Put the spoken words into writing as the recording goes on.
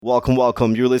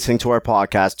Welcome. You're listening to our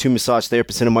podcast, Two Massage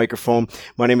Therapists and a Microphone.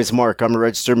 My name is Mark. I'm a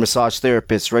registered massage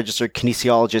therapist, registered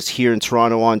kinesiologist here in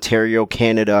Toronto, Ontario,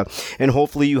 Canada. And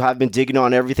hopefully you have been digging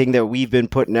on everything that we've been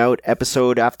putting out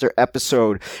episode after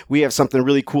episode. We have something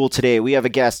really cool today. We have a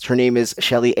guest. Her name is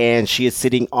Shelly Ann. She is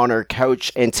sitting on our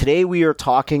couch. And today we are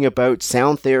talking about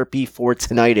sound therapy for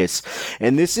tinnitus.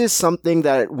 And this is something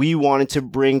that we wanted to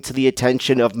bring to the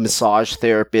attention of massage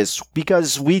therapists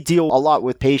because we deal a lot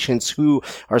with patients who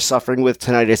are suffering with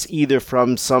tinnitus either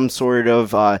from some sort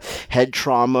of head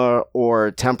trauma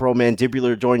or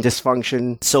temporomandibular joint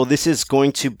dysfunction. So this is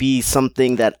going to be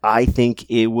something that I think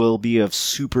it will be of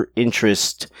super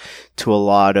interest to a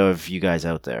lot of you guys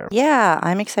out there. Yeah,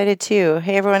 I'm excited too.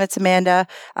 Hey everyone, it's Amanda.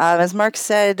 As Mark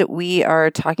said, we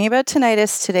are talking about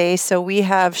tinnitus today. So we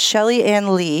have Shelly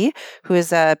Ann Lee, who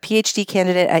is a PhD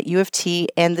candidate at U of T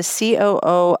and the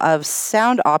COO of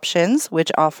Sound Options,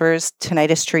 which offers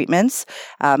tinnitus treatments,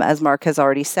 as Mark has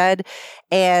already said.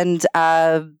 And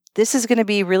this is going to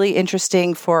be really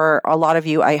interesting for a lot of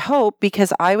you, I hope,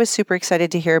 because I was super excited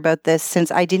to hear about this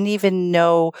since I didn't even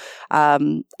know, I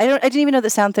didn't even know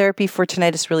that sound therapy for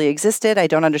tinnitus really existed. I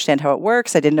don't understand how it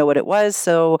works. I didn't know what it was.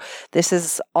 So this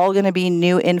is all going to be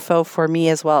new info for me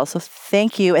as well. So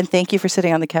thank you. And thank you for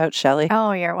sitting on the couch, Shelly.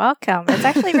 Oh, you're welcome. It's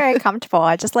actually very comfortable.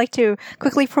 I'd just like to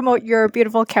quickly promote your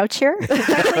beautiful couch here. It's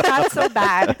actually not so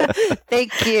bad.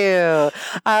 Thank you.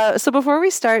 So before we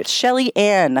start, Shelly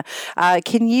Ann,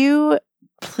 can you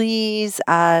please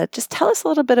just tell us a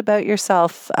little bit about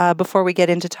yourself before we get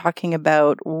into talking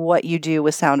about what you do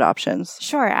with Sound Options?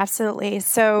 Sure, absolutely.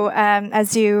 So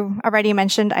as you already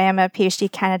mentioned, I am a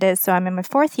PhD candidate, so I'm in my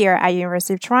fourth year at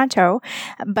University of Toronto.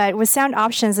 But with Sound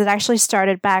Options, it actually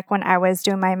started back when I was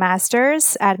doing my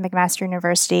master's at McMaster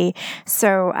University.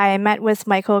 So I met with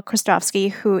Michael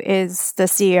Krostowski, who is the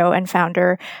CEO and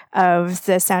founder of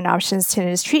the Sound Options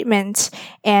tinnitus treatment.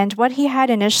 And what he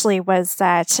had initially was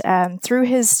that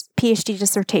through his PhD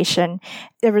dissertation,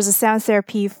 there was a sound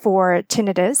therapy for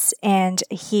tinnitus, and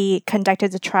he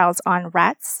conducted the trials on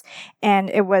rats,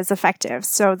 and it was effective.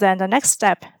 So then the next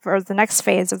step for the next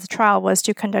phase of the trial was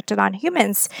to conduct it on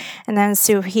humans. And then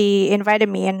so he invited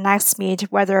me and asked me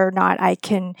whether or not I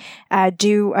can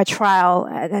do a trial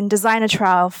and design a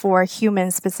trial for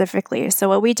humans specifically. So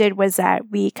what we did was that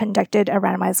we conducted a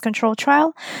randomized control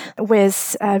trial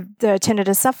with the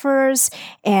tinnitus sufferers,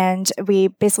 and we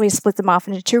basically split them off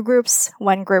into two groups,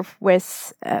 one group with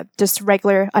just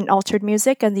regular unaltered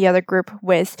music and the other group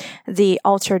with the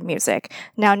altered music.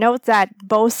 Now note that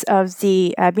both of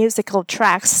the musical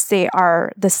tracks, they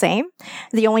are the same.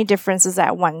 The only difference is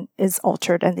that one is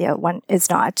altered and the other one is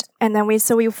not. And then we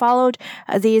followed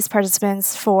these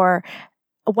participants for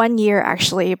 1 year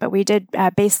actually, but we did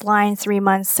baseline 3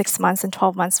 months, 6 months, and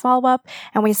 12 months follow-up.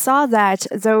 And we saw that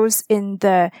those in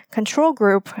the control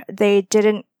group, they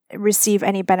didn't receive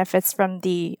any benefits from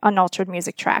the unaltered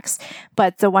music tracks,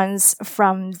 but the ones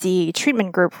from the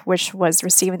treatment group, which was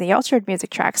receiving the altered music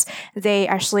tracks, they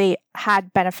actually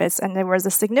had benefits, and there was a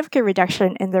significant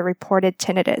reduction in the reported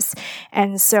tinnitus.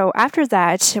 And so after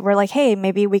that, we're like, hey,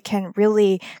 maybe we can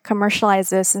really commercialize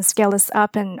this and scale this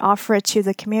up and offer it to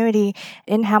the community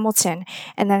in Hamilton.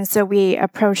 And then so we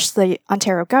approached the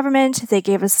Ontario government. They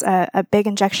gave us a big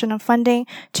injection of funding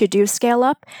to do scale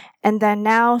up. And then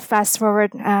now, fast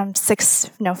forward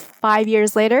 5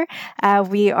 years later,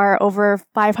 we are over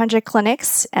 500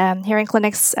 clinics, hearing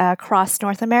clinics across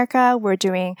North America. We're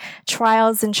doing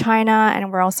trials in China,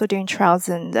 and we're also doing trials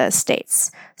in the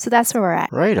States. So that's where we're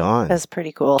at. Right on. That's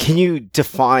pretty cool. Can you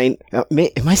define,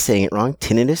 am I saying it wrong?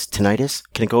 Tinnitus?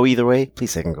 Can it go either way? Please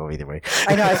say it can go either way.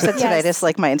 I know, I've said tinnitus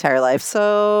like my entire life,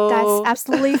 so... That's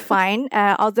absolutely fine.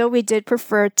 Although we did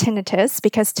prefer tinnitus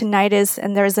because tinnitus,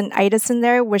 and there's an itis in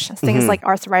there, which things like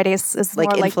arthritis is like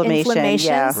more inflammation, like inflammation.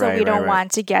 yeah. So we don't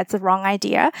want to get the wrong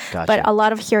idea. Gotcha. But a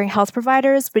lot of hearing health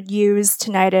providers would use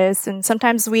tinnitus, and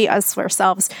sometimes we, us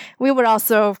ourselves, we would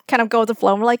also kind of go with the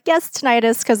flow. And we're like, yes,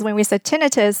 tinnitus, because when we said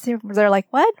tinnitus, they're like,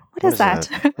 what? What is that?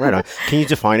 Right on. Can you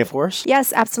define it for us?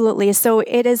 Yes, absolutely. So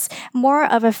it is more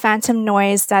of a phantom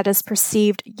noise that is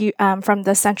perceived from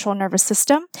the central nervous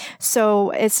system.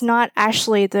 So it's not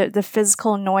actually the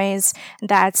physical noise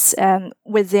that's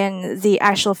within the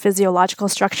actual physiological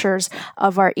structures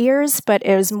of our ears, but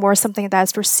it is more something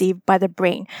that's perceived by the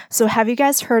brain. So have you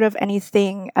guys heard of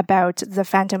anything about the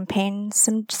phantom pain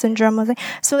syndrome?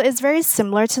 So it's very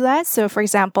similar to to that. So, for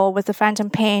example, with the phantom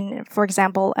pain, for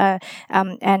example,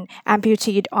 an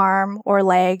amputated arm or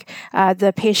leg,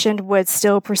 the patient would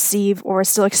still perceive or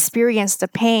still experience the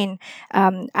pain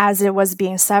as it was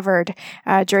being severed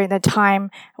during the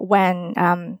time when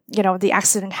the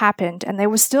accident happened, and they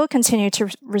would still continue to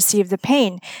receive the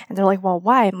pain. And they're like, well,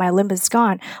 why? My limb is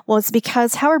gone. Well, it's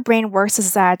because how our brain works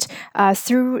is that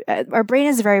our brain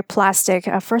is very plastic.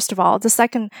 First of all, the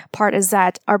second part is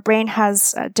that our brain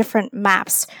has different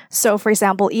maps. So, for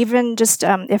example, even just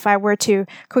if I were to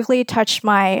quickly touch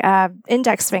my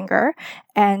index finger,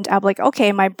 and I'm like,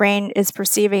 okay, my brain is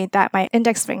perceiving that my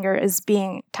index finger is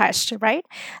being touched, right?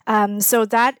 So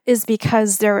that is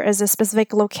because there is a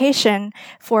specific location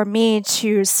for me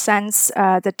to sense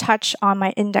the touch on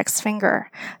my index finger.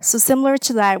 So similar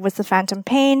to that with the phantom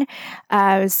pain.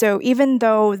 So even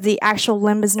though the actual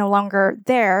limb is no longer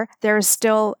there, there is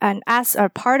still a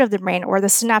part of the brain or the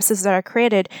synapses that are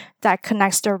created that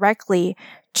connects directly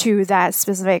to that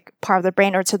specific part of the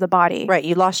brain or to the body. Right.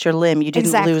 You lost your limb. You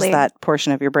didn't lose that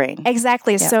portion of your brain.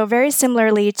 Exactly. Yeah. So very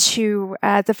similarly to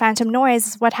the phantom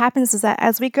noise, what happens is that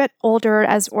as we get older,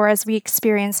 as we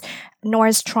experience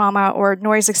noise trauma or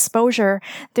noise exposure,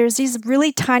 there's these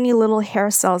really tiny little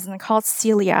hair cells, and they're called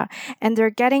cilia, and they're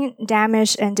getting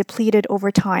damaged and depleted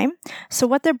over time. So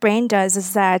what the brain does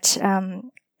is that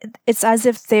it's as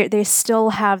if they still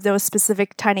have those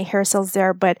specific tiny hair cells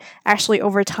there, but actually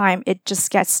over time it just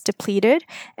gets depleted.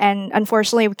 And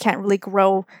unfortunately, we can't really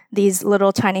grow these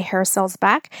little tiny hair cells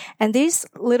back. And these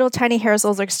little tiny hair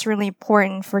cells are extremely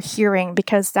important for hearing,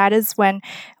 because that is when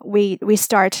we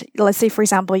start, let's say, for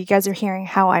example, you guys are hearing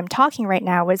how I'm talking right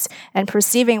now and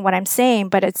perceiving what I'm saying,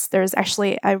 but there's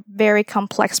actually a very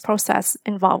complex process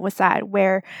involved with that,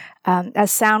 where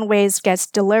as sound waves gets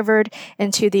delivered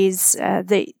into these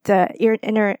the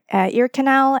inner ear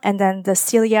canal and then the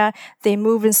cilia, they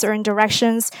move in certain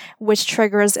directions, which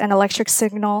triggers an electric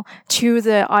signal to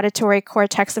the auditory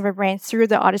cortex of our brain through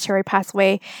the auditory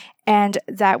pathway, and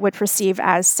that would perceive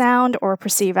as sound or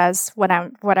perceive as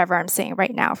whatever I'm saying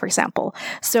right now, for example.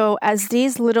 So as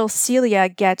these little cilia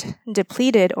get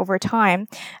depleted over time,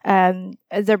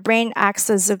 the brain acts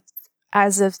as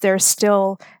if there's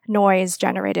still noise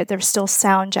generated, there's still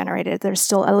sound generated, there's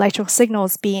still electrical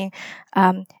signals being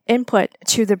input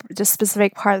to the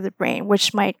specific part of the brain,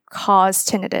 which might cause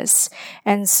tinnitus.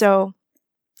 And so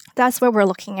that's what we're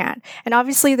looking at. And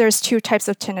obviously there's two types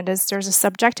of tinnitus. There's a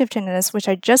subjective tinnitus, which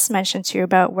I just mentioned to you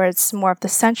about, where it's more of the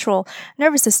central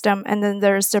nervous system. And then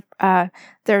there's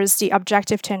the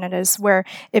objective tinnitus, where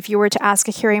if you were to ask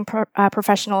a hearing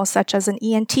professional such as an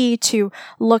ENT to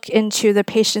look into the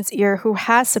patient's ear who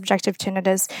has subjective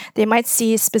tinnitus, they might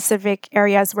see specific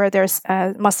areas where there's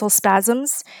muscle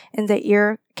spasms in the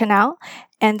ear canal.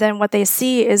 And then what they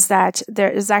see is that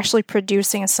there is actually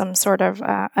producing some sort of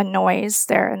a noise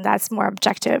there, and that's more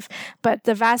objective. But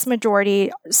the vast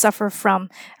majority suffer from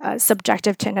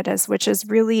subjective tinnitus, which is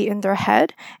really in their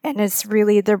head, and it's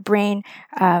really their brain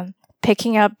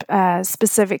picking up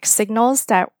specific signals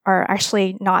that are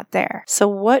actually not there. So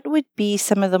what would be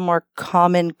some of the more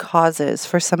common causes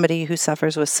for somebody who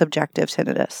suffers with subjective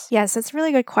tinnitus? Yes, that's a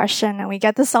really good question, and we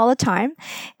get this all the time.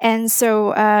 And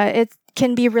so it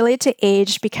can be related to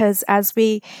age, because as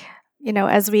we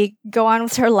go on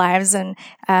with our lives, and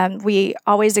we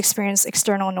always experience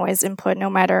external noise input no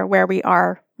matter where we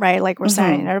are, right? Like we're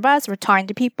standing in our bus, we're talking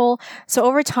to people. So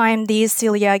over time, these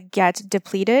cilia get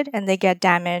depleted and they get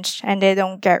damaged, and they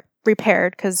don't get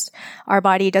repaired because our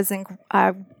body doesn't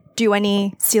do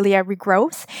any cilia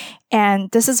regrowth. And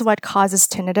this is what causes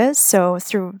tinnitus. So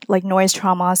through like noise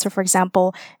trauma. So for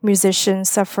example, musicians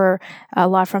suffer a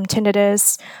lot from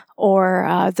tinnitus,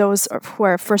 or those who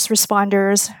are first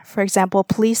responders, for example,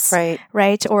 police,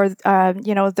 right? Or,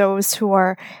 those who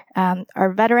are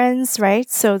veterans, right?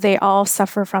 So they all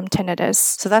suffer from tinnitus.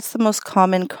 So that's the most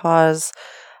common cause.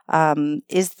 Do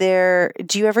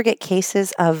you ever get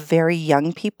cases of very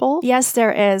young people? Yes,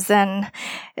 there is. And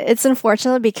it's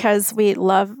unfortunate because we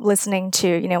love listening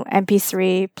to,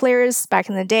 MP3 players back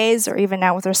in the days, or even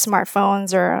now with our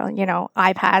smartphones or,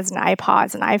 iPads and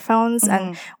iPods and iPhones,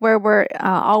 and where we're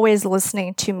always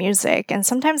listening to music, and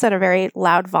sometimes at a very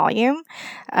loud volume,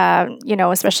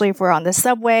 especially if we're on the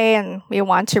subway and we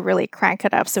want to really crank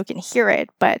it up so we can hear it.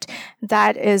 But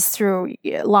that is through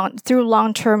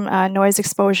long-term noise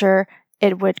exposure.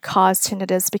 It would cause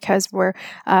tinnitus because we're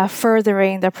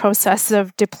furthering the process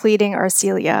of depleting our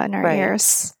cilia in our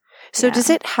ears. So does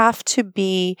it have to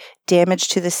be damage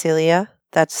to the cilia?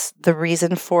 That's the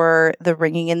reason for the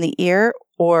ringing in the ear?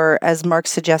 Or as Mark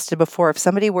suggested before, if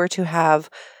somebody were to have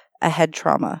a head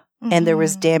trauma, and there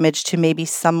was damage to maybe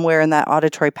somewhere in that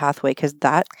auditory pathway, because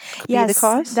that could be the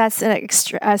cause? That's an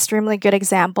extremely good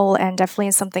example, and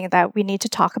definitely something that we need to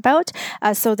talk about.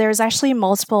 So there's actually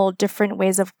multiple different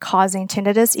ways of causing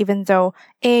tinnitus, even though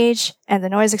age and the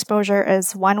noise exposure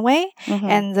is one way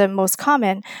and the most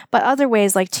common, but other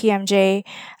ways like TMJ,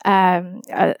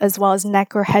 as well as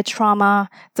neck or head trauma,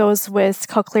 those with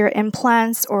cochlear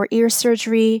implants or ear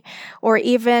surgery, or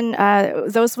even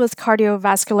those with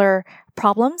cardiovascular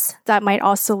problems that might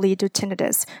also lead to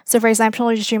tinnitus. So for example,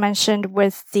 as you mentioned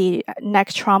with the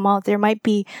neck trauma, there might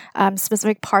be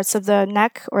specific parts of the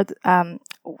neck or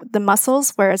the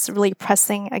muscles where it's really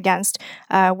pressing against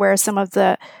where some of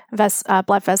the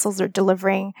blood vessels are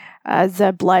delivering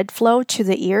the blood flow to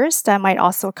the ears that might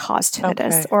also cause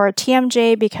tinnitus. Or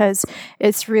TMJ because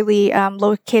it's really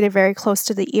located very close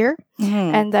to the ear.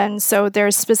 And then so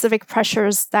there's specific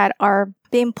pressures that are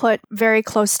being put very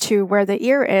close to where the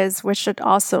ear is, which should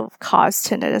also cause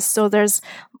tinnitus. So there's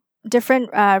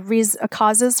different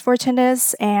causes for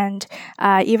tinnitus, and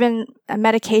even a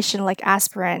medication like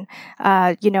aspirin,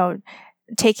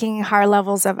 taking higher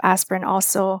levels of aspirin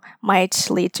also might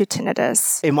lead to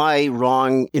tinnitus. Am I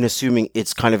wrong in assuming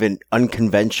it's kind of an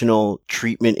unconventional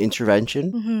treatment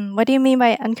intervention? What do you mean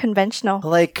by unconventional?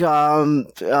 Like,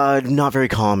 not very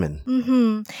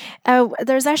common.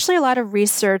 There's actually a lot of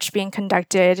research being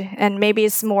conducted, and maybe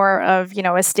it's more of,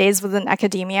 it stays within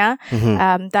academia,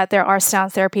 that there are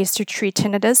sound therapies to treat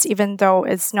tinnitus, even though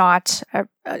it's not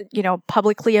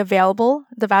publicly available.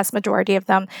 The vast majority of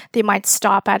them, they might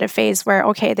stop at a phase where,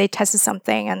 they tested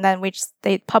something and then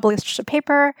they published a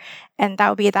paper and that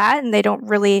would be that. And they don't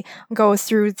really go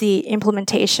through the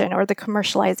implementation or the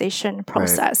commercialization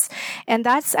process. Right. And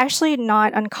that's actually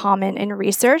not uncommon in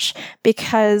research,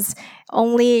 because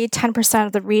only 10%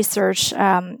 of the research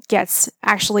gets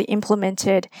actually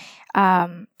implemented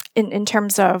in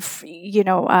terms of,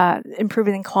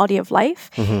 improving the quality of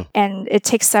life. And it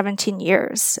takes 17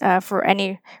 years for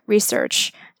any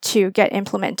research to get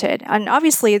implemented. And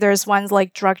obviously there's ones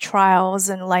like drug trials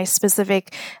and like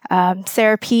specific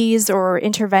therapies or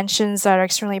interventions that are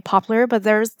extremely popular, but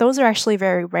those are actually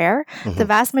very rare. The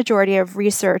vast majority of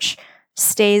research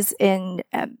stays in,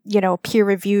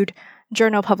 peer-reviewed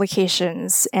journal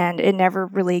publications, and it never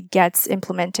really gets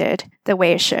implemented the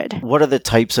way it should. What are the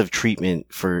types of treatment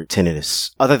for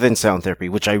tinnitus other than sound therapy,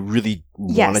 which I really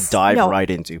want to dive right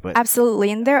into? But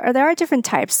absolutely, and there are different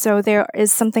types. So there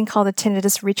is something called a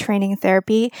tinnitus retraining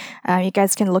therapy. You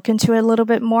guys can look into it a little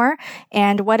bit more.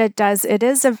 And what it does, it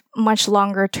is a much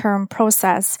longer term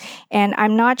process. And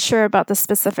I'm not sure about the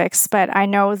specifics, but I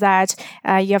know that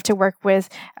you have to work with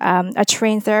a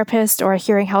trained therapist or a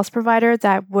hearing health provider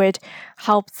that would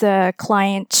help the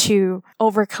client to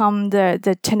overcome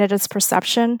the tinnitus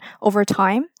perception over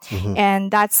time.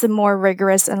 And that's a more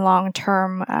rigorous and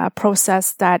long-term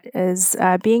process that is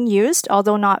being used,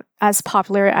 although not as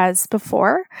popular as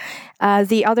before.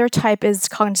 The other type is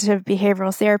cognitive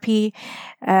behavioral therapy.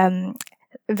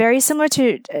 Very similar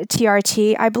to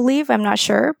TRT, I believe. I'm not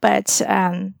sure, but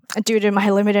due to my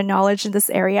limited knowledge in this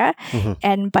area.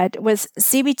 But with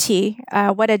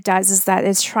CBT, what it does is that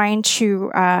it's trying to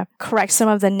correct some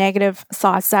of the negative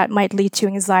thoughts that might lead to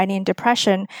anxiety and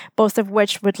depression, both of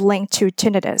which would link to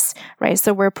tinnitus, right?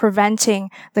 So we're preventing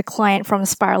the client from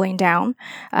spiraling down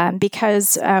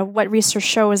because what research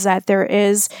shows that there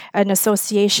is an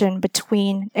association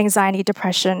between anxiety,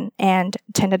 depression, and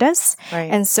tinnitus. Right.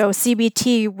 And so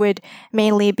CBT would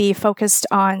mainly be focused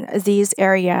on these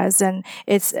areas, and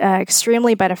it's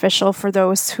extremely beneficial for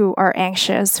those who are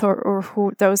anxious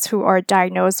or those who are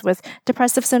diagnosed with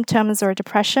depressive symptoms or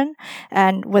depression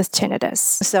and with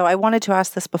tinnitus. So I wanted to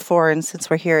ask this before, and since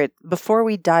we're here, before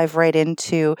we dive right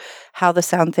into how the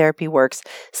sound therapy works,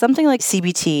 something like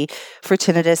CBT for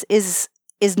tinnitus is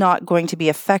not going to be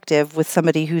effective with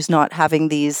somebody who's not having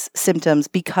these symptoms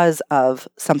because of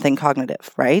something cognitive,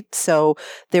 right? So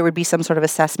there would be some sort of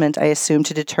assessment, I assume,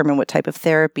 to determine what type of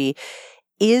therapy.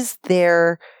 Is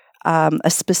there a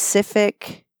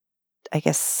specific,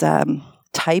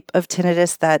 type of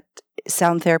tinnitus that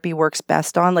sound therapy works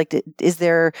best on? Like, is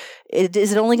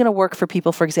it only going to work for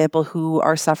people, for example, who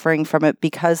are suffering from it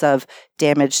because of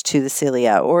damage to the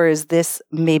cilia? Or is this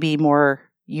maybe more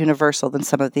universal than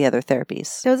some of the other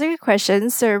therapies? Those are good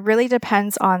questions. So it really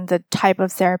depends on the type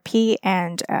of therapy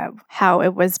and how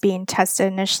it was being tested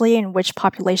initially and which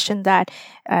population that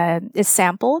is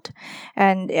sampled.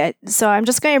 And so I'm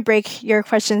just going to break your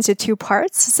question into two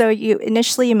parts. So you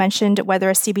mentioned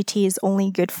whether CBT is only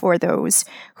good for those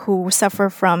who suffer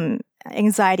from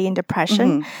anxiety and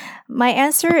depression? My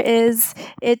answer is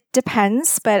it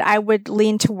depends, but I would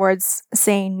lean towards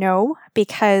saying no,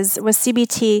 because with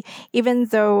CBT, even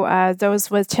though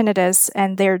those with tinnitus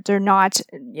and they're not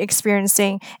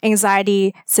experiencing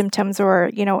anxiety symptoms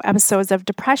or episodes of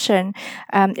depression,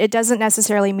 it doesn't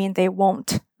necessarily mean they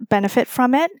won't benefit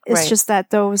from it. It's just that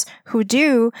those who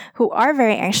are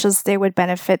very anxious, they would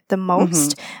benefit the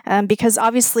most. Because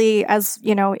obviously, as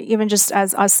even just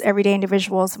as us everyday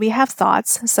individuals, we have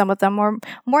thoughts. Some of them are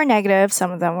more negative,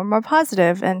 some of them are more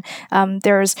positive, and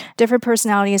there's different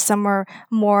personalities. Some are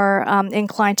more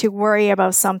inclined to worry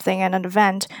about something and an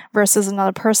event versus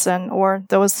another person, or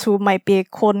those who might be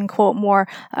quote unquote more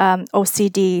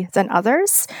OCD than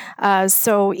others.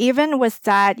 So even with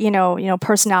that,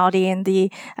 personality and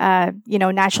the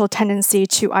natural tendency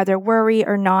to either worry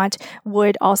or not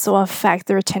would also affect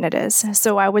their tinnitus.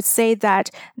 So I would say that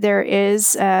there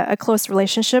is a close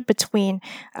relationship between,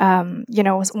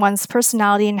 one's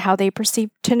personality and how they perceive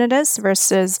tinnitus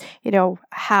versus,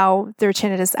 how their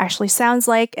tinnitus actually sounds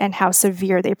like and how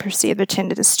severe they perceive their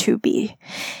tinnitus to be.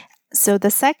 So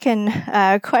the second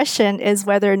question is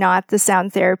whether or not the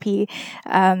sound therapy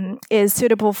is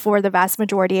suitable for the vast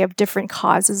majority of different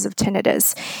causes of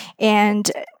tinnitus. And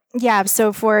yeah,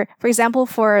 so for example,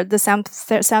 for the sound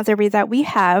therapy that we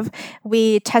have,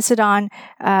 we tested on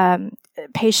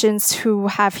patients who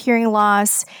have hearing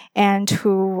loss and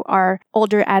who are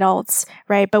older adults,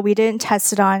 right? But we didn't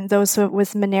test it on those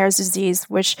with Meniere's disease,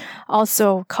 which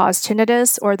also cause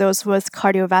tinnitus, or those with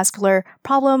cardiovascular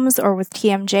problems or with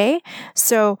TMJ.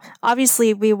 So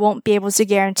obviously we won't be able to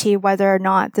guarantee whether or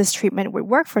not this treatment would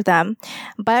work for them.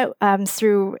 But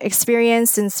through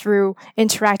experience and through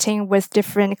interacting with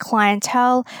different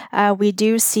clientele, we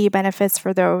do see benefits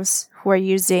for those who are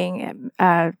using,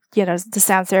 the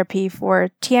sound therapy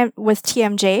with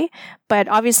TMJ, but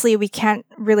obviously we can't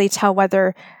really tell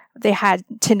whether they had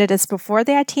tinnitus before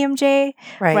they had TMJ,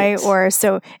 right? Or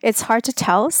so it's hard to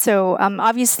tell. So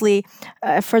obviously,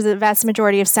 for the vast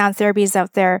majority of sound therapies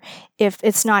out there, if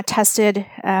it's not tested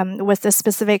with the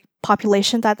specific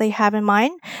population that they have in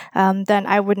mind, then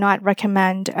I would not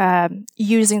recommend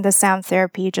using the sound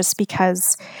therapy just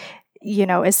because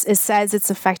it says it's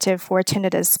effective for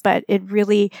tinnitus, but it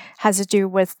really has to do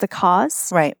with the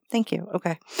cause. Right. Thank you.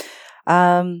 Okay.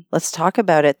 Let's talk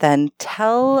about it then.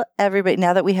 Tell everybody,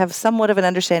 now that we have somewhat of an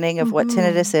understanding of what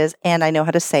tinnitus is, and I know how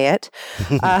to say it,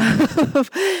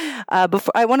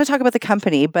 before I want to talk about the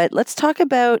company, but let's talk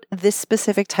about this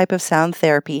specific type of sound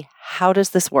therapy. How does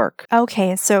this work?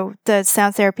 Okay, so the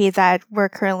sound therapy that we're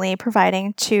currently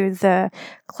providing to the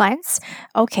clients.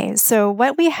 Okay, so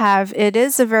what we have, it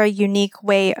is a very unique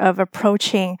way of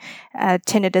approaching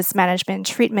tinnitus management and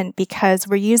treatment because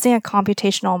we're using a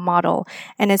computational model,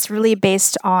 and it's really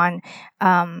based on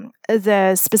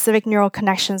the specific neural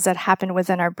connections that happen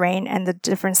within our brain and the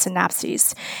different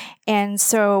synapses. And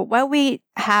so what we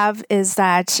have is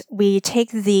that we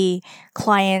take the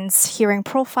client's hearing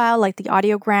profile, like the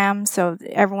audiogram. So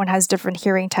everyone has different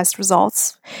hearing test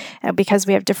results because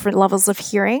we have different levels of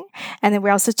hearing. And then we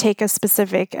also take a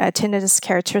specific tinnitus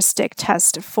characteristic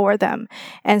test for them.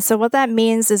 And so what that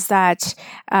means is that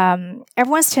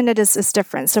everyone's tinnitus is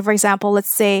different. So for example, let's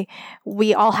say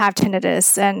we all have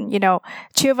tinnitus and,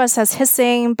 two of us has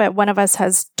hissing, but one of us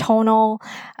has tonal.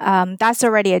 That's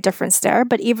already a difference there.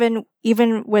 But even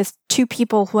with two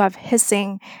people who have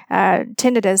hissing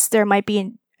tinnitus, there might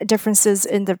be differences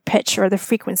in the pitch or the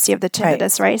frequency of the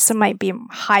tinnitus, right? Some might be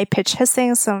high-pitched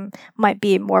hissing, some might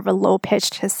be more of a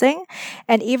low-pitched hissing.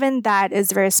 And even that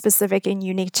is very specific and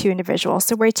unique to individuals.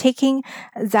 So we're taking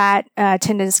that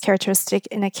tinnitus characteristic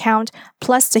in account,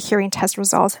 plus the hearing test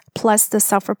results, plus the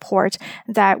self-report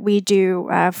that we do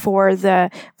for the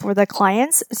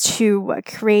clients to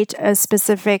create a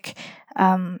specific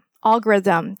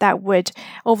algorithm that would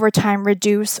over time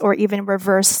reduce or even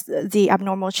reverse the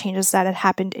abnormal changes that had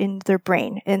happened in their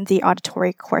brain, in the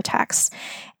auditory cortex.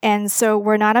 And so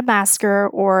we're not a masker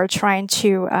or trying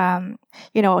to,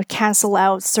 cancel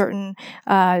out certain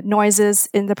noises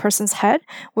in the person's head.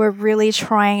 We're really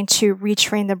trying to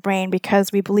retrain the brain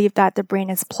because we believe that the brain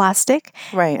is plastic.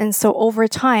 Right. And so over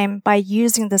time, by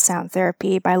using the sound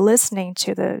therapy, by listening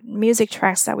to the music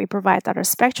tracks that we provide that are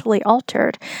spectrally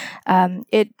altered,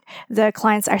 the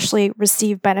clients actually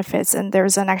receive benefits and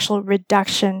there's an actual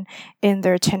reduction in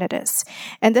their tinnitus.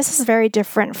 And this is very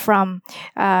different from,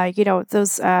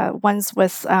 those ones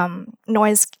with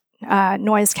noise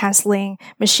noise canceling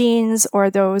machines or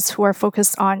those who are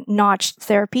focused on notch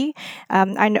therapy.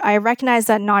 I recognize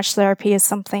that notch therapy is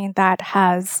something that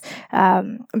has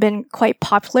been quite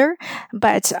popular,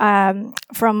 but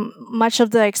from much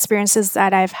of the experiences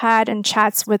that I've had and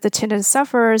chats with the tinnitus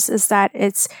sufferers is that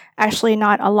it's actually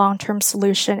not a long-term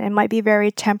solution. It might be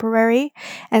very temporary,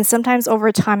 and sometimes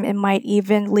over time it might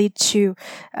even lead to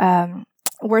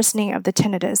worsening of the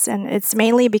tinnitus. And it's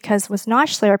mainly because with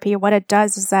notch therapy, what it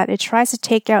does is that it tries to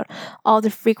take out all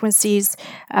the frequencies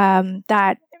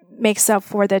that makes up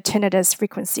for the tinnitus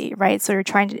frequency, right? So you're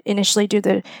trying to initially do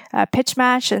the pitch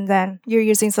match, and then you're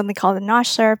using something called the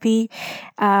notch therapy.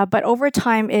 But over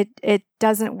time, it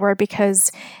doesn't work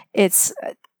because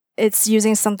it's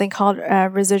using something called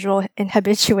residual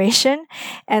inhabituation.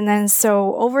 And then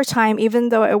so over time, even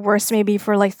though it works maybe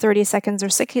for like 30 seconds or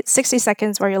 60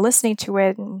 seconds where you're listening to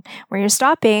it and where you're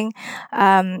stopping,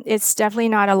 it's definitely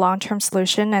not a long-term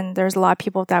solution. And there's a lot of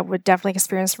people that would definitely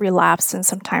experience relapse, and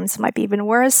sometimes it might be even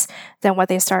worse than what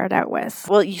they started out with.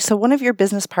 Well, so one of your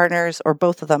business partners, or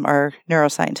both of them, are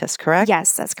neuroscientists, correct?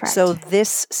 Yes, that's correct. So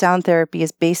this sound therapy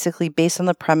is basically based on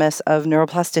the premise of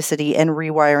neuroplasticity and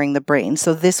rewiring the brain.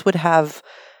 So this would have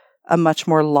a much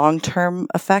more long-term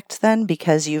effect then,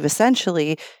 because you've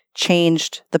essentially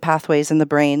changed the pathways in the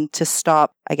brain to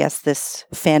stop, I guess, this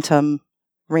phantom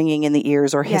ringing in the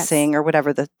ears or hissing or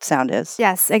whatever the sound is.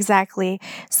 Yes, exactly.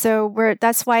 So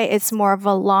that's why it's more of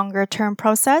a longer term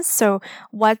process. So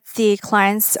what the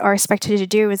clients are expected to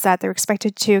do is that they're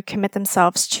expected to commit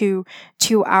themselves to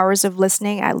 2 hours of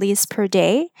listening at least per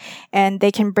day. And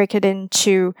they can break it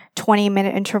into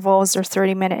 20-minute intervals or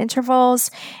 30-minute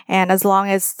intervals. And as long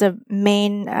as the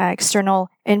main external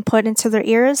input into their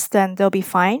ears, then they'll be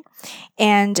fine.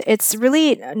 And it's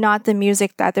really not the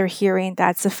music that they're hearing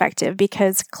that's effective,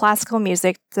 because classical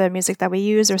music, the music that we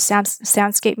use, or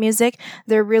soundscape music,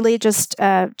 they're really just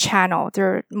a channel.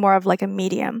 They're more of like a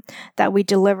medium that we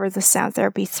deliver the sound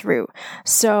therapy through.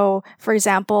 So, for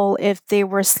example, if they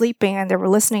were sleeping and they were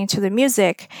listening to the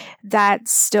music, that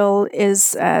still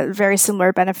is very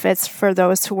similar benefits for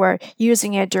those who are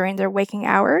using it during their waking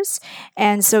hours.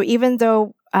 And so even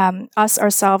though us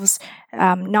ourselves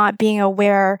not being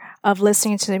aware of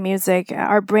listening to the music,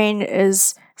 our brain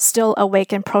is still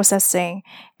awake and processing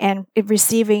and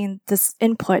receiving this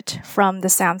input from the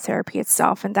sound therapy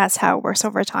itself. And that's how it works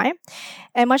over time.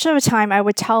 And much of the time I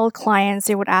would tell clients,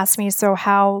 they would ask me, so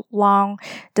how long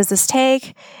does this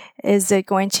take? Is it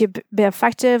going to be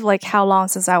effective? Like, how long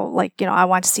since I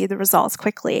want to see the results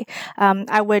quickly?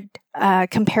 I would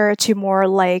compare it to more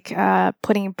like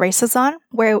putting braces on,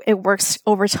 where it works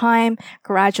over time,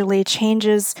 gradually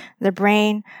changes the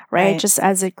brain, right? Just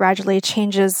as it gradually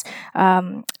changes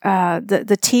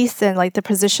the teeth and like the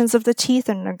positions of the teeth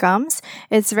and the gums.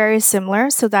 It's very similar.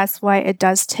 So that's why it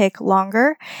does take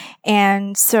longer.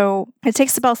 And so it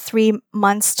takes about 3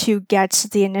 months to get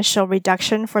the initial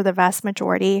reduction for the vast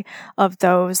majority of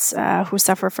those who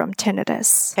suffer from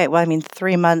tinnitus. Okay, well, I mean,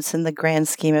 3 months in the grand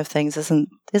scheme of things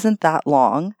isn't that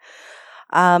long.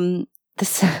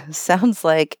 This sounds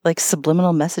like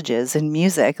subliminal messages in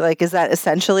music. Like, is that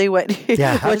essentially what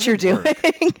you're doing?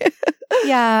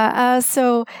 Yeah.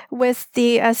 So with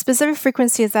the specific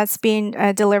frequencies that's being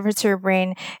delivered to your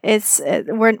brain,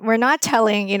 we're not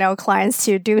telling clients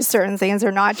to do certain things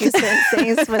or not do certain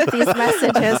things with these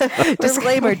messages.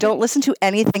 Disclaimer: don't listen to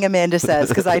anything Amanda says,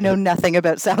 because I know nothing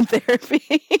about sound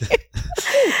therapy.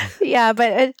 Yeah,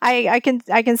 but I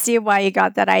can see why you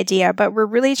got that idea. But we're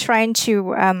really trying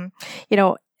to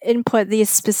input these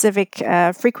specific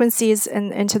frequencies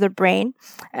into the brain,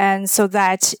 and so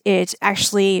that it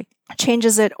actually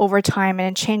changes it over time,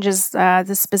 and it changes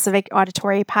the specific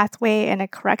auditory pathway, and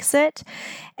it corrects it.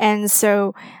 And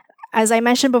so, as I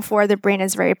mentioned before, the brain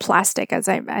is very plastic, as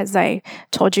I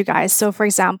told you guys. So, for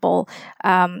example,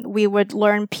 we would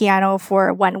learn piano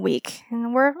for 1 week,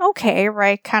 and we're okay,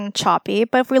 right? Kind of choppy.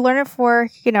 But if we learn it for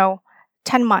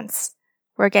 10 months,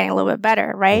 we're getting a little bit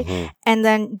better, right? Mm-hmm. And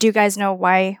then, do you guys know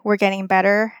why we're getting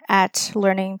better at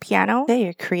learning piano? Yeah,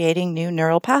 you're creating new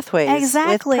neural pathways.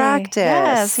 Exactly. With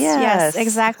practice. Yes,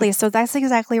 exactly. So that's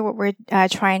exactly what we're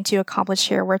trying to accomplish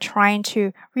here. We're trying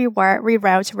to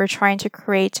reroute. We're trying to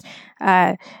create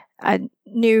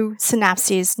new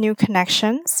synapses, new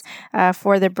connections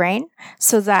for the brain,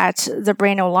 so that the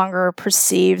brain no longer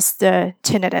perceives the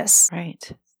tinnitus.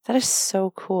 Right. That is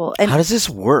so cool. And how does this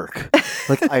work?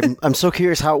 Like, I'm so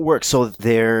curious how it works. So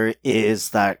there is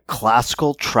that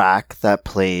classical track that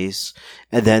plays,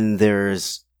 and then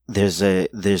there's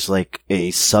there's like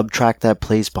a subtrack that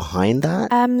plays behind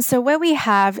that? So what we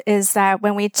have is that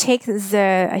when we take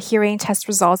the hearing test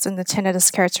results and the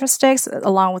tinnitus characteristics,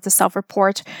 along with the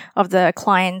self-report of the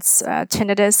client's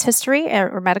tinnitus history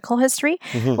or medical history,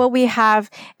 what we have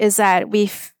is that we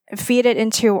feed it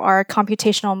into our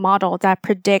computational model that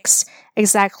predicts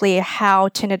exactly how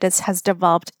tinnitus has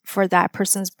developed for that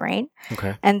person's brain.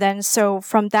 Okay. And then so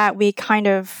from that, we kind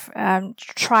of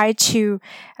try to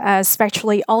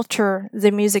spectrally alter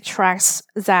the music tracks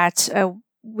that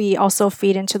we also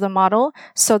feed into the model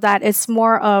so that it's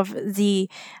more of the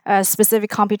specific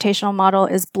computational model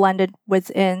is blended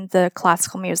within the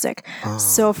classical music. Oh.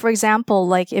 So for example,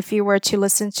 like if you were to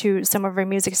listen to some of our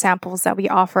music samples that we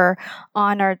offer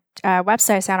on our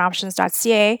website,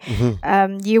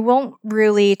 soundoptions.ca, you won't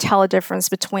really tell a difference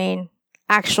between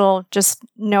actual, just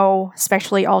no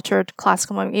spectrally altered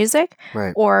classical music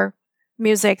or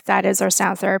music that is our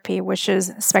sound therapy, which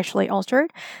is spectrally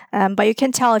altered. But you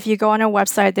can tell if you go on our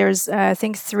website, there's, I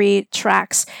think, 3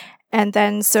 tracks. And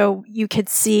then so you could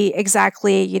see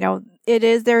exactly,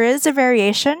 there is a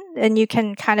variation and you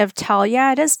can kind of tell,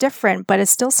 it is different, but it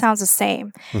still sounds the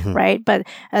same, right? But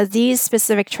these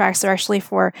specific tracks are actually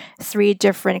for 3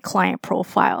 different client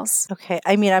profiles. Okay.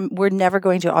 I mean, we're never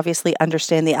going to obviously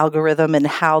understand the algorithm and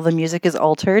how the music is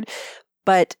altered,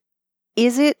 but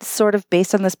is it sort of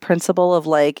based on this principle of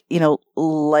like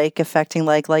affecting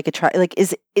are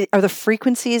the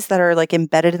frequencies that are like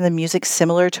embedded in the music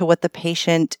similar to what the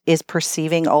patient is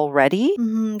perceiving already?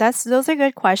 Those are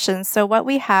good questions. So what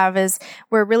we have is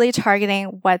we're really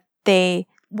targeting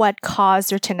what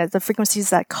caused their tinnitus, the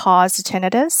frequencies that caused the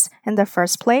tinnitus in the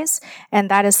first place.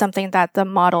 And that is something that the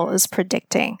model is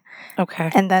predicting. Okay.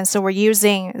 And then so we're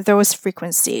using those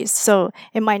frequencies. So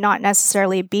it might not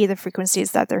necessarily be the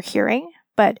frequencies that they're hearing,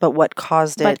 but what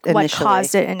caused it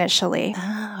initially.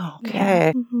 Oh,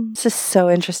 okay. Yeah. This is so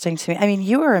interesting to me. I mean,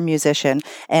 you are a musician,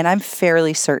 and I'm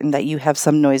fairly certain that you have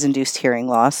some noise-induced hearing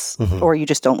loss, or you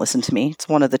just don't listen to me. It's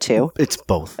one of the two. It's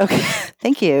both. Okay.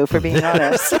 Thank you for being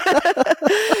honest.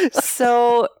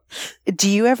 So, do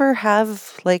you ever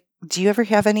have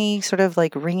any sort of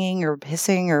like ringing or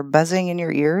hissing or buzzing in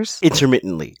your ears?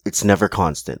 Intermittently. It's never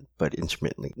constant, but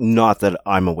intermittently. Not that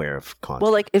I'm aware of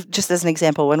constant. Well, just as an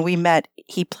example, when we met,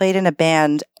 he played in a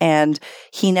band and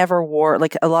he never wore,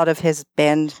 like a lot of his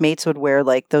bandmates would wear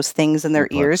like those things in their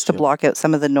ears to block out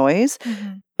some of the noise.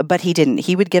 But he didn't.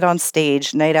 He would get on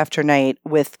stage night after night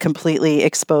with completely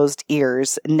exposed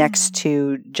ears next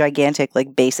to gigantic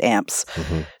like bass amps.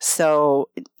 So,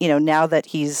 now that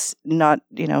he's not,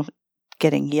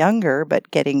 getting younger,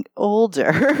 but getting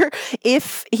older,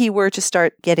 if he were to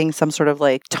start getting some sort of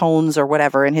like tones or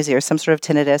whatever in his ears, some sort of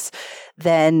tinnitus,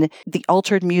 then the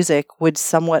altered music would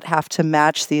somewhat have to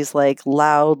match these like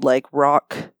loud, like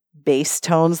rock bass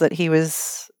tones that he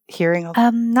was hearing?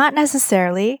 Not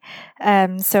necessarily.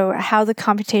 So how the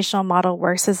computational model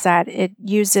works is that it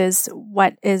uses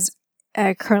what is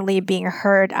currently being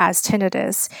heard as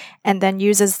tinnitus and then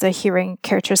uses the hearing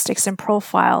characteristics and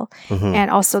profile and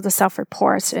also the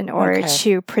self-report in order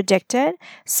to predict it.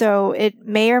 So it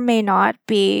may or may not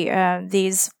be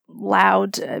these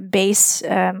loud bass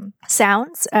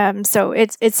sounds. So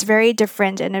it's very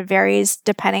different and it varies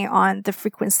depending on the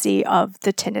frequency of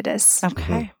the tinnitus.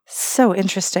 Okay. So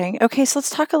interesting. Okay, so let's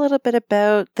talk a little bit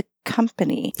about the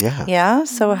company. Yeah.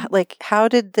 So like how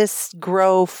did this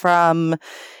grow from,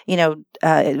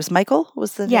 it was Michael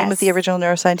was the name of the original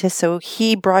neuroscientist. So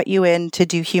he brought you in to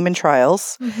do human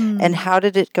trials. And how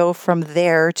did it go from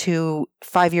there to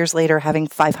 5 years later having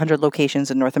 500 locations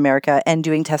in North America and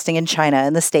doing testing in China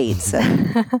and the States?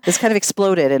 This kind of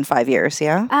exploded in 5 years,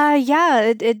 yeah?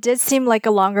 It did seem like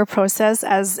a longer process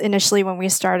as initially when we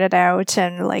started out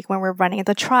and like when we're running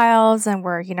the trials and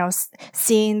we're,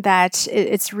 seeing that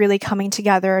it's really coming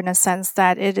together in a sense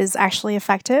that it is actually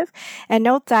effective. And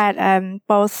note that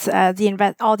both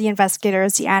all the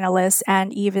investigators, the analysts,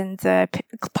 and even the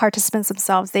participants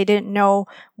themselves, they didn't know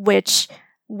which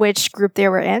group they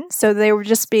were in. So they would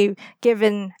just be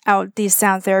given out these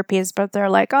sound therapies, but they're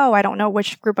like, oh, I don't know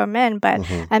which group I'm in. But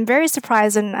I'm very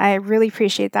surprised and I really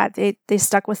appreciate that they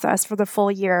stuck with us for the full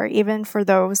year, even for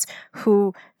those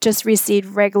who just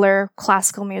received regular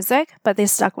classical music, but they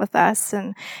stuck with us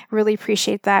and really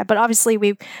appreciate that. But obviously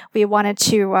we wanted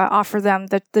to offer them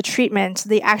the treatment,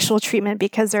 the actual treatment,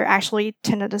 because they're actually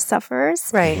tinnitus sufferers.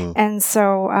 Right. And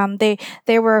so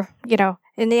they were,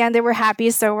 in the end, they were happy.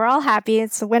 So we're all happy.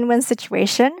 It's a win-win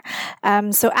situation.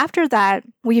 So after that,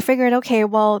 we figured, okay,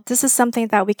 well, this is something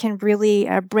that we can really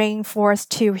bring forth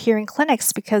to hearing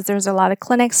clinics, because there's a lot of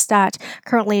clinics that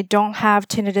currently don't have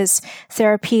tinnitus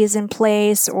therapies in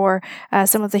place, or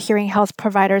some of the hearing health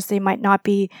providers, they might not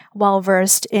be well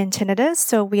versed in tinnitus.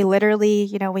 So we literally,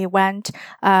 we went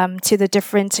to the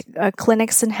different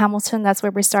clinics in Hamilton. That's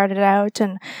where we started out.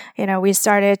 And, we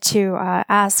started to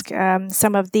ask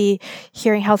some of the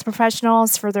hearing health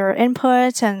professionals for their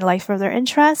input and for their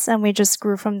interests. And we just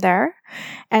grew from there.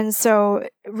 And so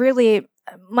really,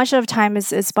 much of the time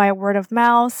is by word of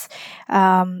mouth,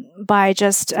 by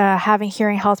just having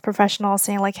hearing health professionals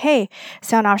saying hey,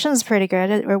 Sound Options is pretty good.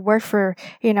 It worked for,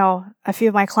 a few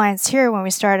of my clients here when we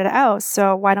started out.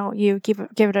 So why don't you give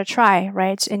it a try,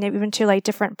 right? And even to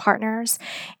different partners.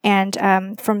 And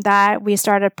from that, we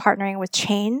started partnering with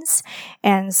chains.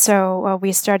 And so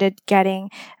we started getting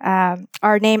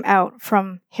our name out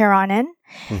from here on in.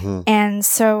 Mm-hmm. And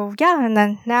so, and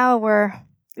then now we're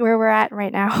where we're at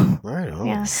right now. Right on.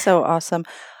 Yeah. So awesome.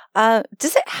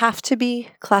 Does it have to be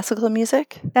classical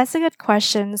music? That's a good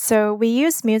question. So we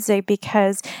use music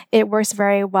because it works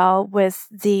very well with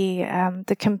the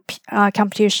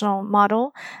computational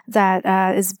model that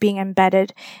is being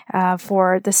embedded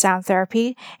for the sound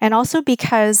therapy, and also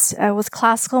because with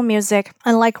classical music,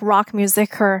 unlike rock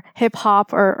music or hip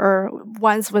hop or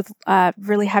ones with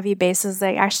really heavy basses,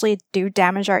 they actually do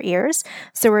damage our ears.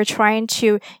 So we're trying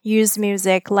to use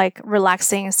music like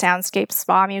relaxing soundscape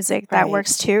spa music that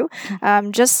works too.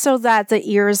 Just so that the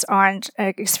ears aren't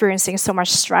experiencing so much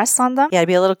stress on them. Yeah, it'd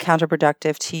be a little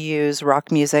counterproductive to use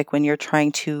rock music when you're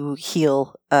trying to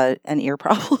heal an ear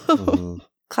problem. Mm-hmm.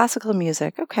 Classical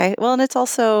music, okay. Well, and it's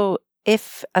also,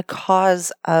 if a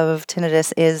cause of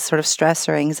tinnitus is sort of stress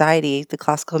or anxiety, the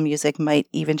classical music might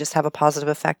even just have a positive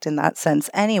effect in that sense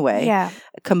anyway. Yeah.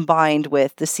 Combined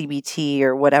with the CBT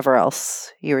or whatever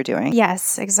else you were doing.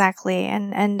 Yes, exactly.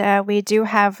 And we do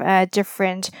have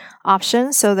different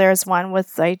options. So there's one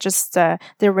with just the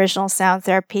original sound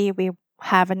therapy. We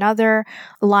have another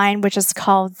line which is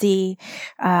called the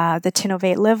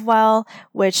Tinovate Live Well,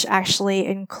 which actually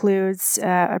includes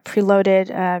a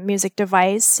preloaded music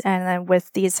device, and then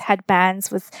with these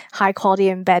headbands with high quality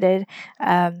embedded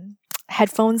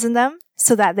headphones in them,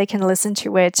 so that they can listen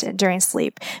to it during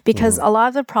sleep. Because a lot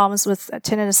of the problems with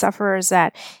tinnitus sufferers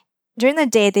that during the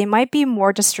day, they might be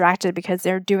more distracted because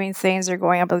they're doing things, they're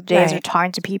going about the days, they're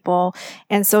talking to people,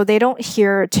 and so they don't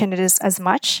hear tinnitus as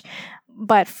much.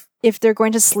 But if they're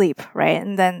going to sleep, right,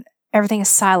 and then everything is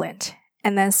silent,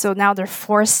 and then so now they're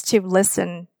forced to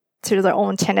listen to their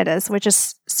own tinnitus, which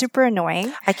is super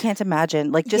annoying. I can't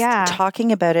imagine.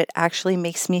 Talking about it actually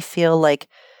makes me feel like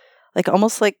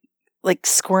almost like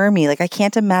squirmy. I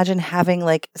can't imagine having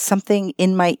something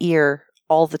in my ear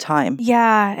all the time.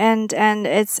 Yeah, and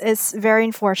it's very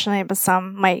unfortunate, but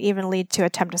some might even lead to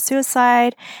attempted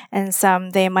suicide, and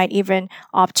some they might even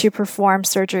opt to perform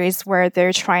surgeries where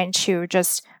they're trying to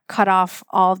just cut off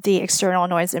all the external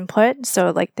noise input.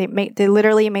 So they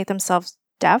literally make themselves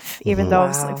deaf, even though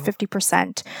it's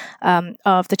 50%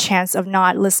 of the chance of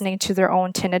not listening to their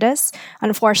own tinnitus.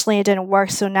 Unfortunately, it didn't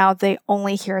work, so now they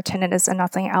only hear tinnitus and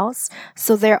nothing else.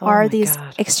 So there are these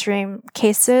extreme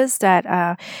cases that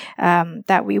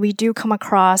that we do come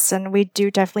across, and we do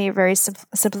definitely very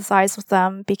sympathize with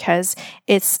them, because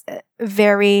it's a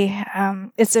very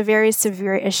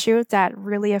severe issue that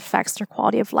really affects their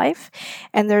quality of life.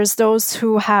 And there's those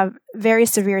who have very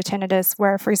severe tinnitus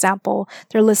where, for example,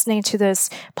 they're listening to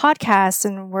this podcast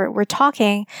and we're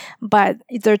talking, but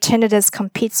their tinnitus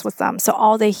competes with them. So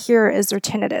all they hear is their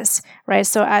tinnitus, right?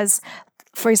 So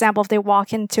for example, if they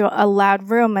walk into a loud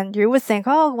room and you would think,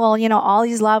 oh, well, all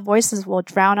these loud voices will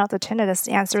drown out the tinnitus.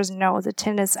 The answer is no. The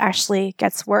tinnitus actually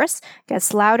gets worse,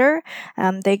 gets louder.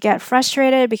 They get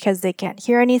frustrated because they can't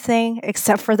hear anything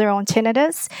except for their own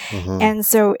tinnitus. Mm-hmm. And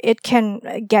so it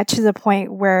can get to the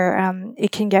point where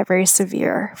it can get very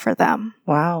severe for them.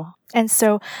 Wow. And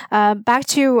so back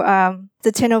to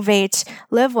the Tinovate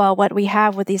Live Well, what we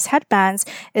have with these headbands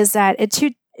is that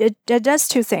it does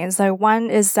two things. One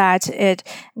is that it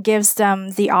gives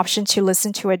them the option to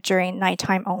listen to it during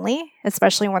nighttime only,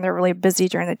 especially when they're really busy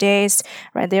during the days,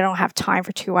 right? They don't have time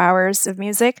for 2 hours of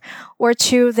music. Or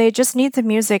two, they just need the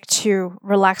music to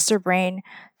relax their brain,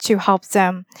 to help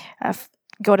them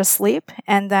go to sleep.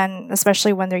 And then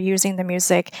especially when they're using the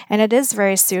music, and it is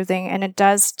very soothing, and it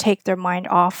does take their mind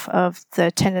off of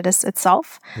the tinnitus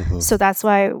itself. Mm-hmm. So that's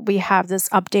why we have this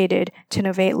updated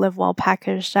Tinovate Live Well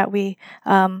package that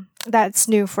that's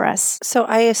new for us. So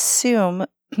I assume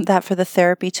that for the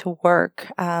therapy to work,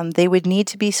 they would need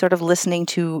to be sort of listening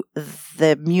to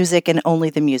the music and only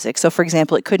the music. So, for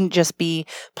example, it couldn't just be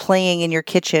playing in your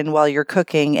kitchen while you're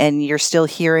cooking and you're still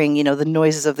hearing, the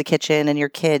noises of the kitchen and your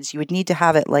kids. You would need to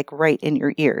have it like right in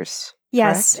your ears.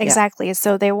 Yes, correct? exactly. Yeah.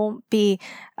 So they won't be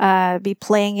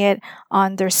playing it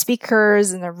on their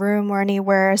speakers in the room or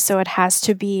anywhere. So it has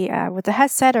to be with a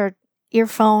headset or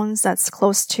earphones that's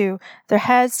close to their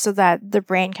heads so that the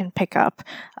brain can pick up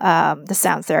the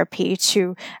sound therapy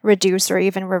to reduce or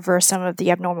even reverse some of the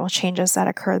abnormal changes that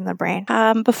occur in the brain.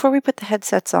 Before we put the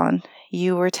headsets on,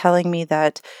 you were telling me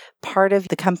that part of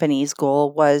the company's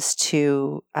goal was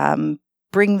to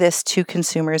bring this to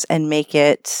consumers and make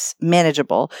it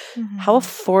manageable. Mm-hmm. How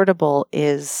affordable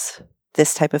is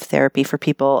this type of therapy for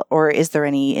people, or is there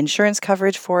any insurance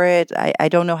coverage for it? I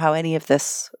don't know how any of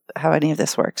this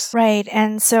works. Right.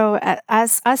 And so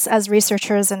as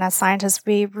researchers and as scientists,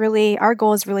 our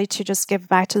goal is really to just give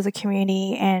back to the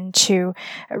community and to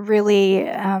really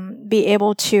be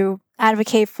able to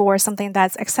advocate for something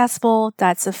that's accessible,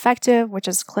 that's effective, which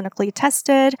is clinically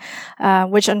tested,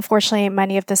 which unfortunately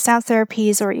many of the sound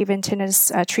therapies or even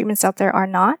tinnitus treatments out there are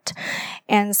not.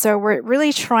 And so we're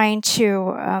really trying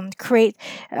to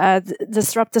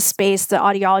disrupt the space, the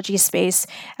audiology space,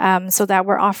 so that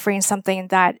we're offering something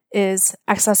that is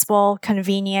accessible,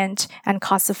 convenient, and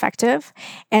cost-effective.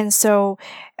 And so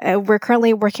we're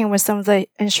currently working with some of the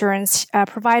insurance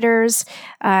providers.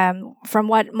 From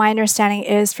what my understanding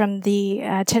is from the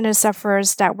tinnitus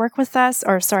sufferers that work with us,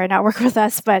 not work with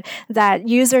us, but that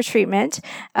use our treatment,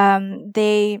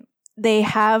 they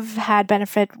have had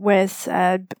benefit with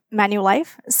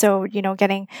Manulife. So,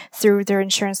 getting through their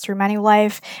insurance through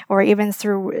Manulife or even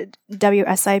through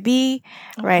WSIB,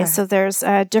 okay. Right? So there's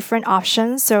different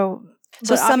options. So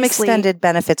some extended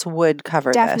benefits would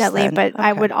cover definitely, this. But okay.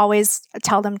 I would always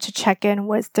tell them to check in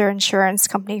with their insurance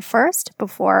company first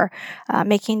before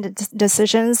making the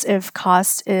decisions if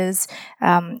cost is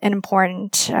an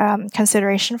important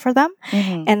consideration for them.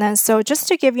 Mm-hmm. And then, so just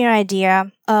to give you an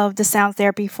idea of the sound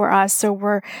therapy for us, so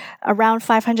we're around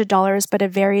 $500, but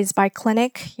it varies by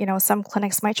clinic. Some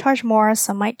clinics might charge more,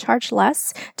 some might charge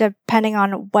less, depending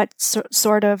on what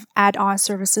sort of add-on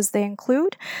services they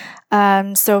include.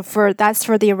 So that's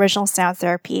for the original sound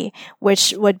therapy,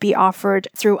 which would be offered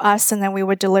through us, and then we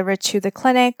would deliver it to the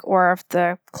clinic, or if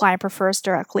the client prefers,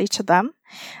 directly to them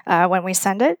when we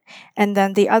send it. And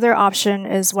then the other option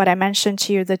is what I mentioned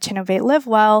to you, the Tinovate Live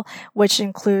Well, which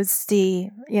includes the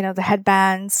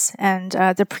headbands and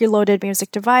the preloaded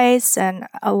music device, and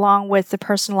along with the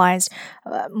personalized,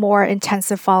 more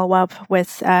intensive follow-up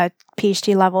with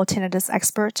PhD level tinnitus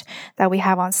expert that we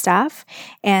have on staff.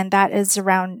 And that is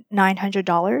around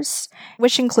 $900,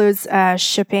 which includes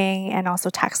shipping and also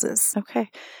taxes. Okay.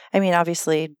 I mean,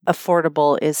 obviously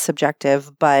affordable is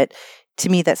subjective, but to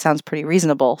me, that sounds pretty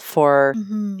reasonable for,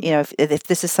 mm-hmm. If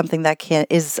this is something that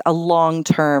is a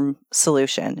long-term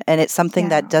solution, and it's something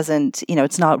that doesn't,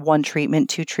 it's not one treatment,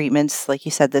 two treatments. Like you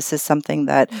said, this is something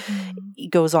that mm-hmm.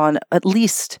 goes on at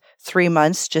least 3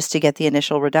 months just to get the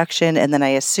initial reduction. And then I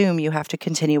assume you have to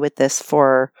continue with this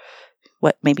for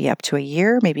maybe up to a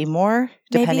year, maybe more,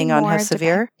 depending on how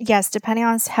severe? Yes, depending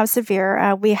on how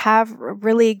severe. We have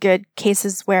really good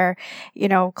cases where,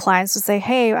 clients will say,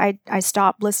 hey, I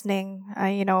stopped listening,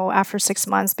 after 6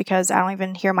 months because I don't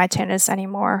even hear my tinnitus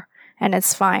anymore, and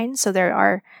it's fine. So there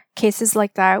are cases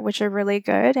like that, which are really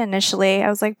good. Initially, I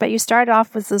was like, but you started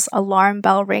off with this alarm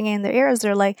bell ringing in their ears.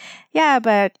 They're like, yeah,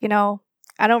 but,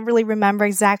 I don't really remember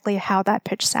exactly how that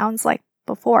pitch sounds like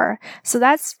before. So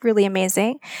that's really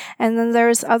amazing. And then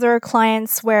there's other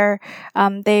clients where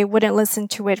they wouldn't listen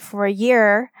to it for a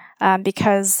year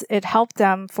because it helped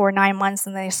them for 9 months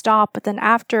and they stopped. But then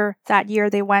after that year,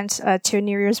 they went to a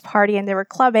New Year's party and they were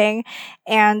clubbing,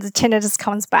 and the tinnitus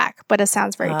comes back, but it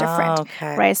sounds very different,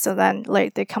 okay. Right? So then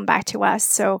they come back to us.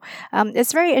 So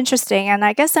it's very interesting. And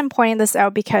I guess I'm pointing this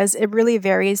out because it really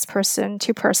varies person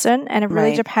to person, and it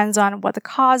really depends on what the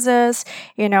cause is,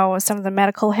 some of the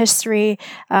medical history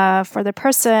for the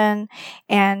person.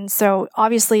 And so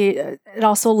obviously it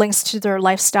also links to their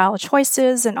lifestyle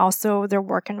choices and also their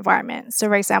work environment. So,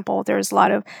 for example, there's a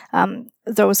lot of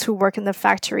those who work in the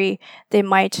factory, they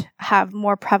might have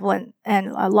more prevalent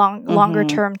and longer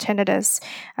term tinnitus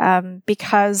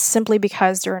because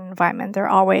their environment, they're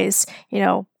always,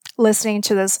 listening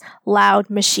to this loud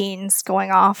machines going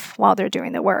off while they're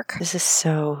doing the work. This is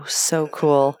so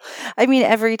cool. I mean,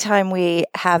 every time we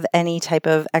have any type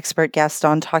of expert guest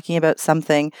on talking about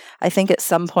something, I think at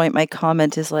some point my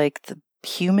comment is like, the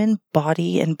human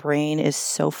body and brain is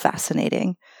so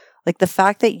fascinating. Like the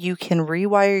fact that you can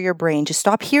rewire your brain to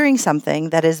stop hearing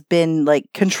something that has been like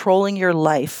controlling your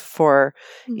life for,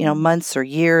 months or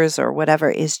years or whatever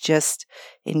is just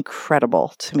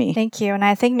incredible to me. Thank you. And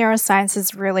I think neuroscience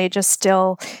is really just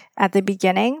still at the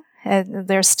beginning.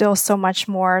 There's still so much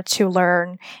more to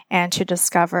learn and to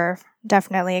discover.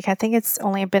 Definitely. I think it's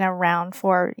only been around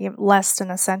for less than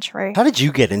a century. How did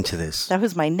you get into this? That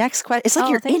was my next question. It's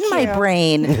like you're in my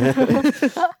brain.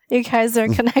 You guys are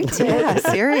connected. Yeah,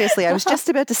 seriously. I was just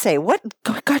about to say, what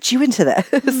got you into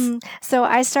this? So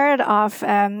I started off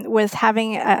with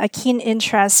having a keen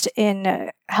interest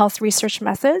in health research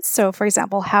methods. So, for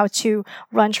example, how to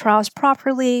run trials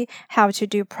properly, how to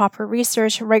do proper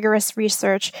research, rigorous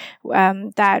research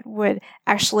that would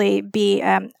actually be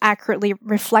accurately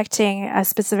reflecting a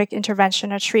specific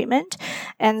intervention or treatment.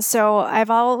 And so I've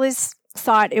always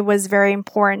thought it was very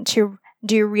important to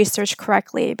do research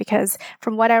correctly, because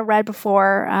from what I read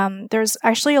before, there's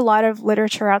actually a lot of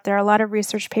literature out there, a lot of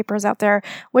research papers out there,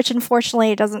 which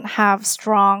unfortunately doesn't have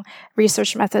strong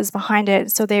research methods behind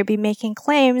it. So they'd be making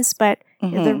claims, but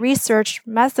the research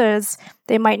methods,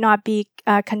 they might not be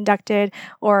conducted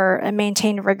or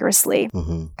maintained rigorously.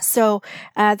 So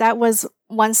that was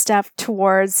one step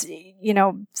towards,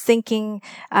 thinking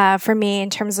for me in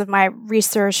terms of my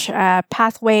research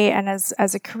pathway and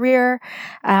as a career,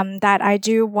 that I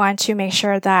do want to make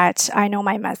sure that I know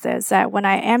my methods, that when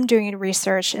I am doing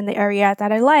research in the area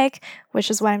that I like, which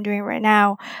is what I'm doing right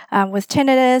now with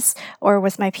tinnitus or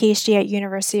with my PhD at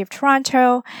University of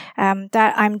Toronto,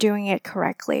 that I'm doing it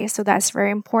correctly. So that's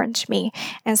very important to me.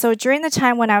 And so during the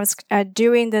time when I was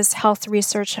doing this health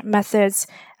research methods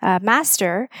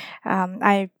master,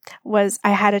 I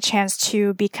had a chance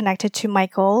to be connected to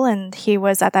Michael, and he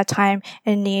was at that time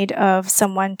in need of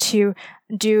someone to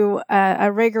do a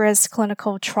rigorous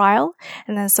clinical trial.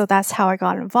 And then so that's how I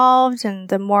got involved. And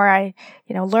the more I,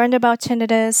 learned about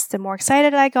tinnitus, the more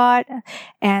excited I got.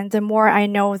 And the more I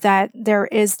know that there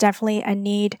is definitely a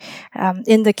need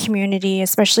in the community,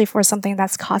 especially for something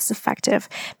that's cost effective.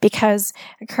 Because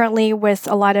currently with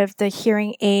a lot of the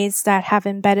hearing aids that have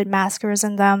embedded maskers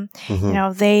in them,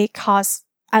 they cost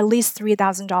at least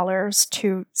 $3,000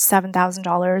 to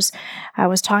 $7,000. I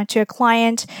was talking to a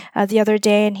client the other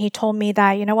day, and he told me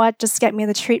that, just get me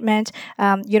the treatment.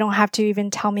 You don't have to even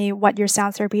tell me what your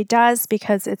sound therapy does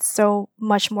because it's so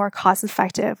much more cost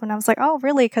effective. And I was like, oh,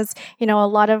 really? Because, a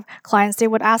lot of clients, they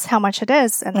would ask how much it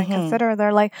is and then consider,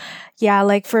 they're like, yeah,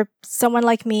 like for someone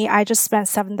like me, I just spent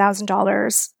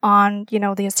 $7,000 on,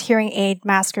 these hearing aid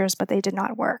maskers, but they did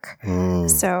not work.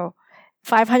 So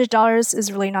 $500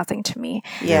 is really nothing to me.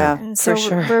 Yeah, and so for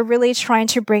sure. We're really trying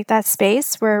to break that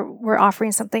space where we're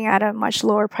offering something at a much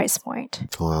lower price point.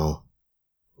 Wow.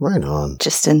 Right on.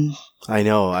 I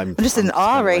know. I'm just in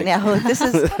awe right now. Like, this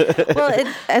is,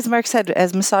 as Mark said,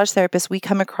 as massage therapists, we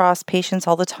come across patients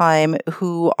all the time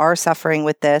who are suffering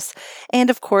with this. And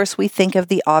of course, we think of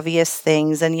the obvious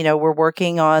things and, we're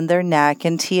working on their neck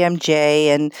and TMJ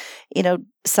and,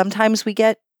 sometimes we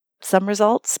get some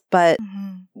results, but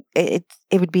it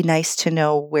would be nice to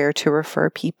know where to refer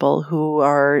people who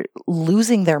are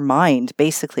losing their mind.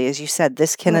 Basically, as you said,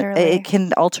 this it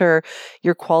can alter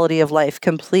your quality of life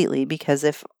completely, because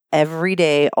if every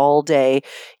day, all day,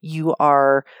 you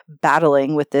are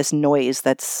battling with this noise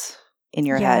that's in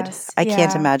your head, I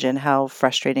can't imagine how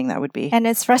frustrating that would be. And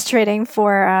it's frustrating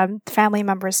for family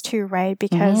members too, right?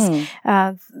 Because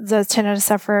the tinnitus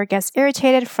sufferer gets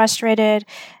irritated, frustrated,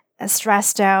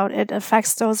 stressed out. It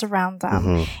affects those around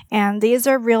them. And these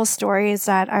are real stories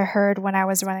that I heard when I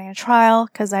was running a trial,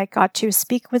 because I got to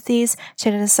speak with these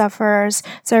tinnitus sufferers.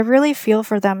 So I really feel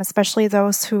for them, especially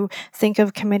those who think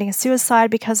of committing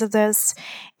suicide because of this.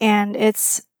 And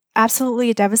it's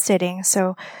absolutely devastating.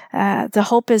 So the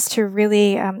hope is to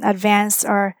really advance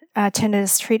our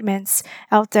tinnitus treatments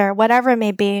out there, whatever it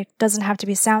may be. Doesn't have to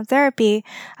be sound therapy,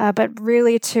 but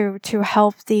really to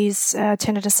help these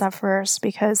tinnitus sufferers,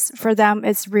 because for them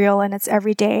it's real and it's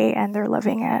every day and they're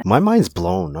living it. My mind's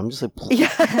blown. I'm just like,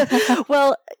 yeah.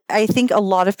 Well, I think a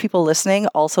lot of people listening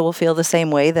also will feel the same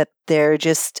way, that they're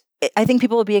just, I think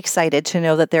people will be excited to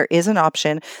know that there is an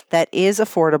option that is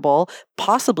affordable,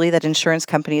 possibly that insurance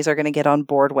companies are going to get on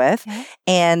board with,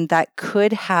 and that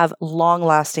could have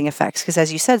long-lasting effects. Because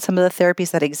as you said, some of the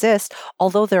therapies that exist,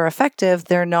 although they're effective,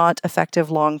 they're not effective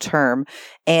long-term.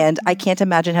 And I can't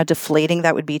imagine how deflating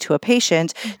that would be to a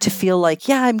patient to feel like,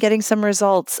 yeah, I'm getting some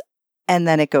results, and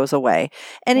then it goes away.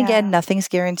 And again, nothing's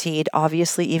guaranteed.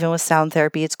 Obviously, even with sound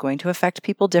therapy, it's going to affect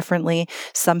people differently.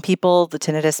 Some people, the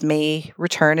tinnitus may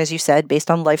return, as you said,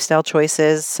 based on lifestyle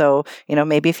choices. So,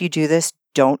 maybe if you do this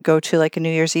don't go to like a New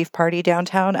Year's Eve party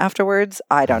downtown afterwards.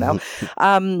 I don't know.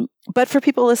 But for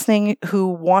people listening who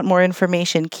want more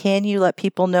information, can you let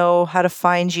people know how to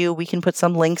find you? We can put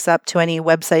some links up to any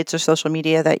websites or social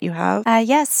media that you have.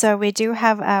 Yes, so we do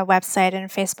have a website and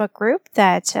Facebook group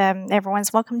that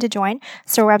everyone's welcome to join.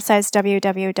 So our website is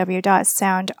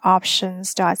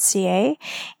www.soundoptions.ca.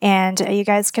 And you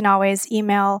guys can always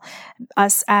email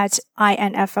us at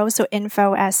info, so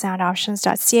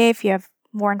info@soundoptions.ca if you have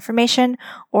more information,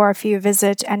 or if you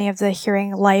visit any of the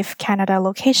Hearing Life Canada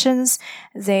locations,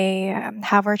 they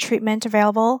have our treatment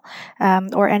available,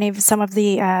 or some of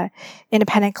the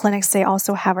independent clinics, they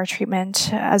also have our treatment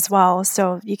as well.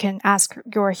 So you can ask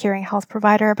your hearing health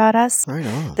provider about us. Right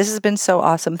on. This has been so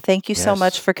awesome. Thank you so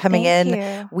much for coming in.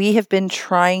 You. We have been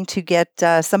trying to get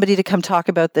somebody to come talk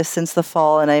about this since the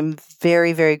fall, and I'm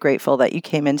very, very grateful that you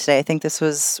came in today. I think this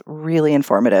was really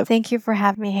informative. Thank you for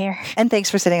having me here. And thanks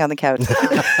for sitting on the couch.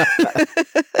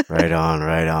 Right on,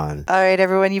 right on. All right,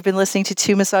 everyone, you've been listening to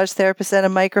two massage therapists and a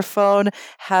microphone.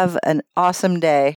 Have an awesome day.